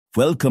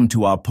Welcome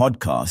to our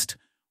podcast,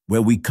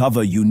 where we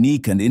cover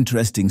unique and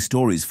interesting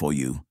stories for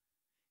you.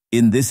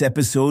 In this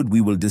episode, we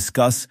will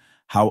discuss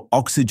how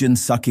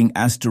oxygen-sucking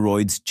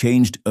asteroids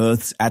changed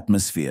Earth's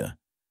atmosphere.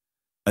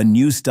 A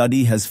new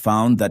study has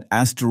found that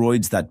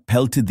asteroids that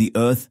pelted the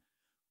Earth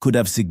could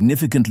have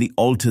significantly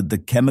altered the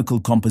chemical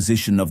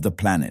composition of the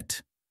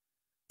planet.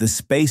 The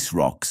space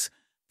rocks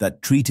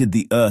that treated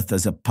the Earth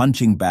as a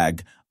punching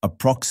bag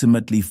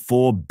approximately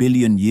 4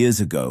 billion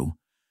years ago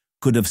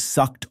could have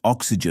sucked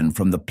oxygen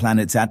from the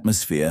planet's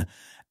atmosphere,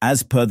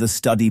 as per the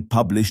study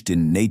published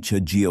in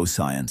Nature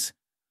Geoscience.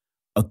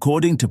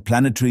 According to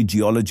planetary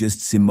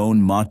geologist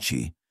Simone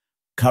Marchi,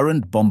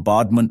 current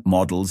bombardment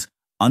models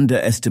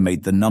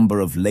underestimate the number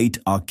of late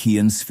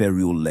Archean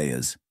spherule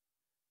layers.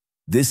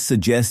 This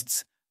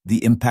suggests the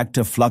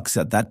impactor flux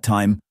at that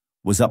time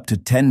was up to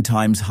 10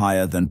 times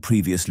higher than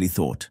previously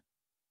thought.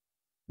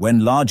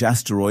 When large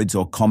asteroids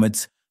or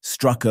comets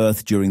struck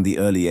Earth during the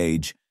early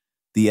age,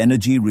 the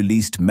energy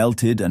released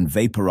melted and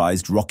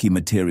vaporized rocky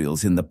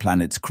materials in the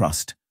planet's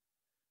crust.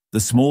 The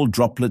small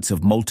droplets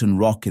of molten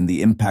rock in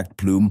the impact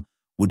plume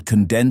would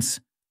condense,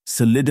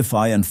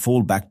 solidify, and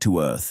fall back to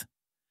Earth,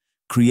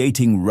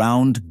 creating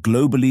round,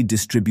 globally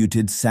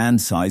distributed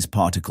sand-sized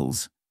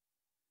particles.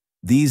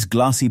 These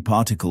glassy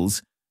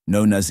particles,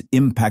 known as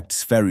impact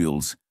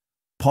spherules,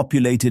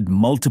 populated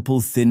multiple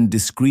thin,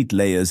 discrete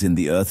layers in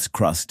the Earth's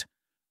crust,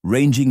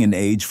 ranging in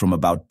age from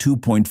about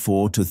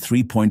 2.4 to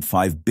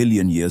 3.5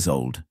 billion years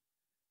old.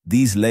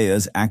 These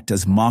layers act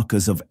as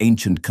markers of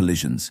ancient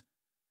collisions.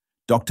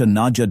 Dr.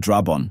 Nadia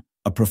Drabon,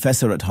 a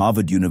professor at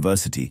Harvard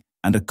University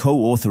and a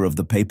co-author of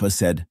the paper,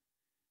 said,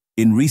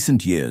 "In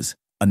recent years,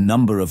 a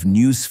number of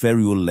new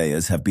spherule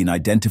layers have been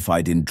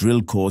identified in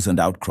drill cores and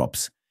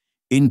outcrops,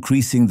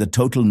 increasing the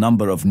total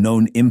number of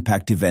known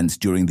impact events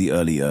during the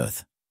early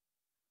Earth."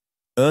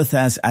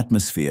 Earth's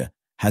atmosphere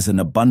has an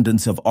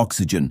abundance of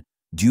oxygen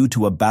due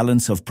to a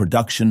balance of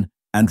production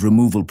and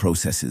removal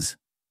processes.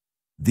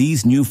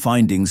 These new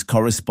findings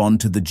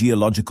correspond to the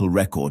geological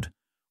record,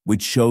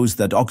 which shows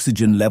that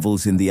oxygen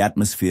levels in the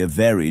atmosphere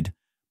varied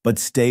but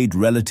stayed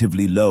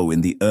relatively low in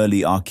the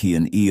early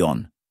Archean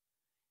eon.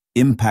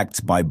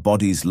 Impacts by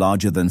bodies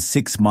larger than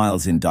 6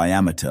 miles in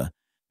diameter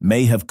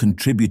may have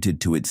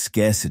contributed to its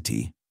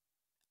scarcity,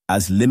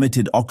 as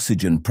limited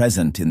oxygen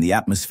present in the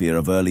atmosphere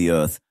of early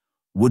Earth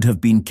would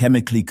have been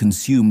chemically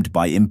consumed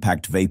by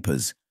impact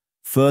vapors,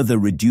 further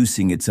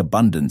reducing its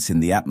abundance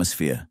in the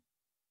atmosphere.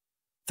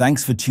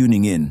 Thanks for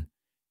tuning in.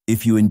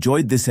 If you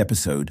enjoyed this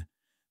episode,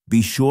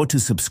 be sure to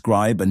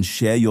subscribe and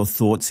share your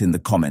thoughts in the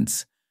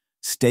comments.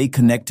 Stay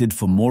connected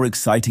for more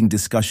exciting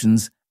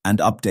discussions and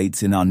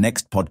updates in our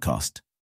next podcast.